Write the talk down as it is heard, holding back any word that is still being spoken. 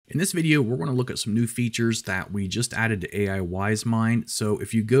In this video, we're going to look at some new features that we just added to AIWiseMind. So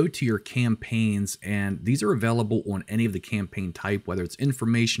if you go to your campaigns, and these are available on any of the campaign type, whether it's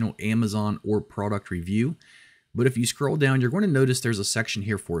informational, Amazon, or product review. But if you scroll down, you're going to notice there's a section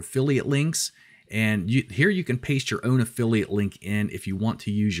here for affiliate links. And here you can paste your own affiliate link in if you want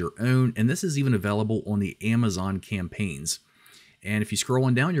to use your own. And this is even available on the Amazon campaigns. And if you scroll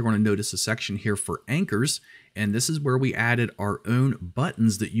on down, you're going to notice a section here for anchors. And this is where we added our own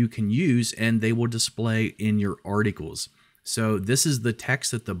buttons that you can use and they will display in your articles. So this is the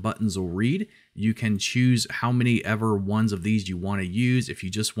text that the buttons will read. You can choose how many ever ones of these you want to use. If you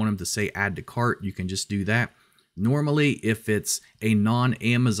just want them to say add to cart, you can just do that. Normally, if it's a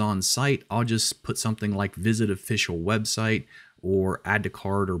non-Amazon site, I'll just put something like visit official website or add to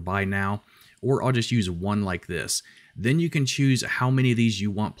cart or buy now, or I'll just use one like this. Then you can choose how many of these you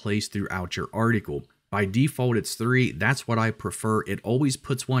want placed throughout your article. By default, it's 3. That's what I prefer. It always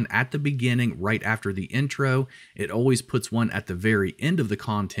puts one at the beginning, right after the intro. It always puts one at the very end of the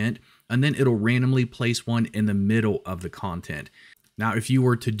content, and then it'll randomly place one in the middle of the content. Now, if you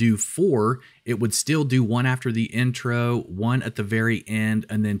were to do 4, it would still do one after the intro, one at the very end,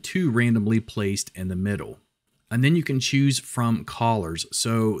 and then 2 randomly placed in the middle. And then you can choose from callers.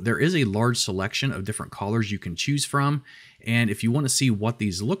 So there is a large selection of different callers you can choose from. And if you want to see what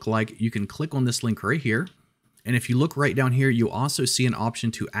these look like, you can click on this link right here. And if you look right down here, you'll also see an option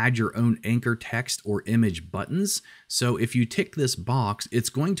to add your own anchor text or image buttons. So if you tick this box, it's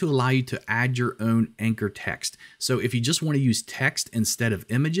going to allow you to add your own anchor text. So if you just want to use text instead of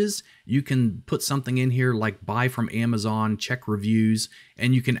images, you can put something in here like buy from Amazon, check reviews,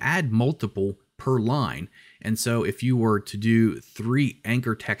 and you can add multiple per line. And so if you were to do 3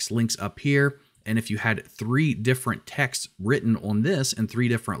 anchor text links up here, and if you had 3 different texts written on this and 3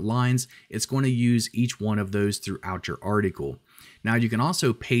 different lines, it's going to use each one of those throughout your article. Now you can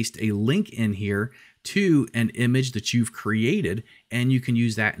also paste a link in here to an image that you've created, and you can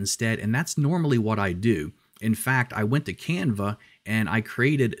use that instead. And that's normally what I do. In fact, I went to Canva and I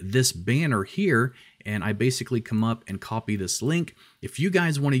created this banner here, and I basically come up and copy this link. If you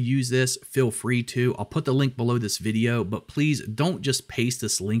guys want to use this, feel free to. I'll put the link below this video, but please don't just paste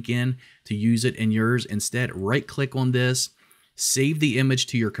this link in to use it in yours. Instead, right click on this, save the image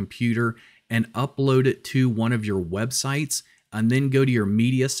to your computer, and upload it to one of your websites, and then go to your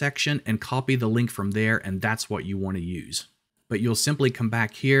media section and copy the link from there, and that's what you want to use. But you'll simply come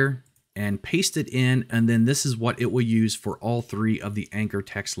back here and paste it in, and then this is what it will use for all 3 of the anchor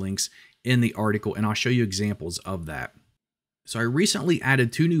text links in the article, and I'll show you examples of that. So I recently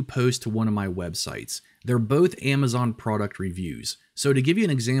added 2 new posts to one of my websites. They're both Amazon product reviews. So to give you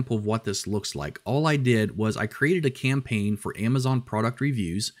an example of what this looks like, all I did was I created a campaign for Amazon product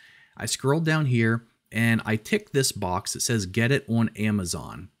reviews. I scrolled down here and I ticked this box that says get it on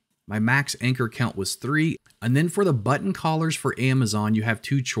Amazon. My max anchor count was 3. And then for the button callers for Amazon, you have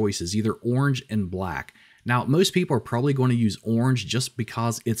 2 choices, either orange and black. Now, most people are probably going to use orange just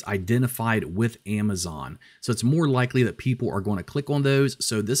because it's identified with Amazon. So it's more likely that people are going to click on those.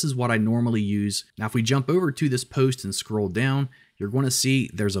 So this is what I normally use. Now, if we jump over to this post and scroll down, you're going to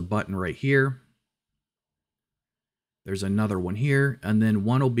see there's a button right here. There's another one here, and then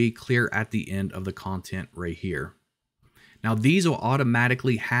one will be clear at the end of the content right here. Now, these will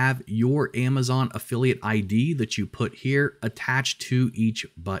automatically have your Amazon affiliate ID that you put here attached to each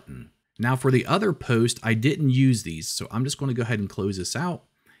button. Now for the other post, I didn't use these, so I'm just going to go ahead and close this out.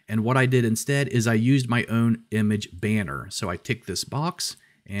 And what I did instead is I used my own image banner. So I ticked this box,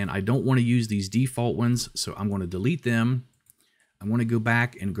 and I don't want to use these default ones, so I'm going to delete them. I'm going to go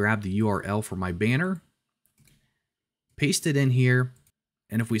back and grab the URL for my banner, paste it in here,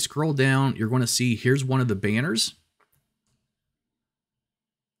 and if we scroll down, you're going to see here's one of the banners.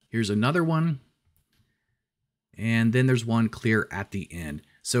 Here's another one, and then there's one clear at the end.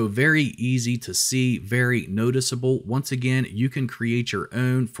 So very easy to see, very noticeable. Once again, you can create your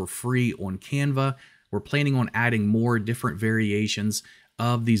own for free on Canva. We're planning on adding more different variations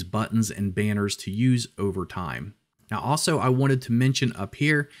of these buttons and banners to use over time. Now also, I wanted to mention up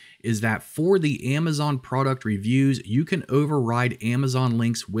here is that for the Amazon product reviews, you can override Amazon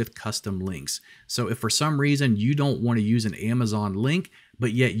links with custom links. So if for some reason you don't want to use an Amazon link,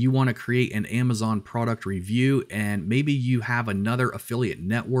 but yet you want to create an Amazon product review, and maybe you have another affiliate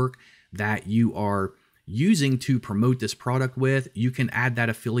network that you are using to promote this product with, you can add that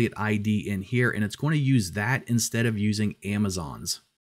affiliate ID in here, and it's going to use that instead of using Amazon's.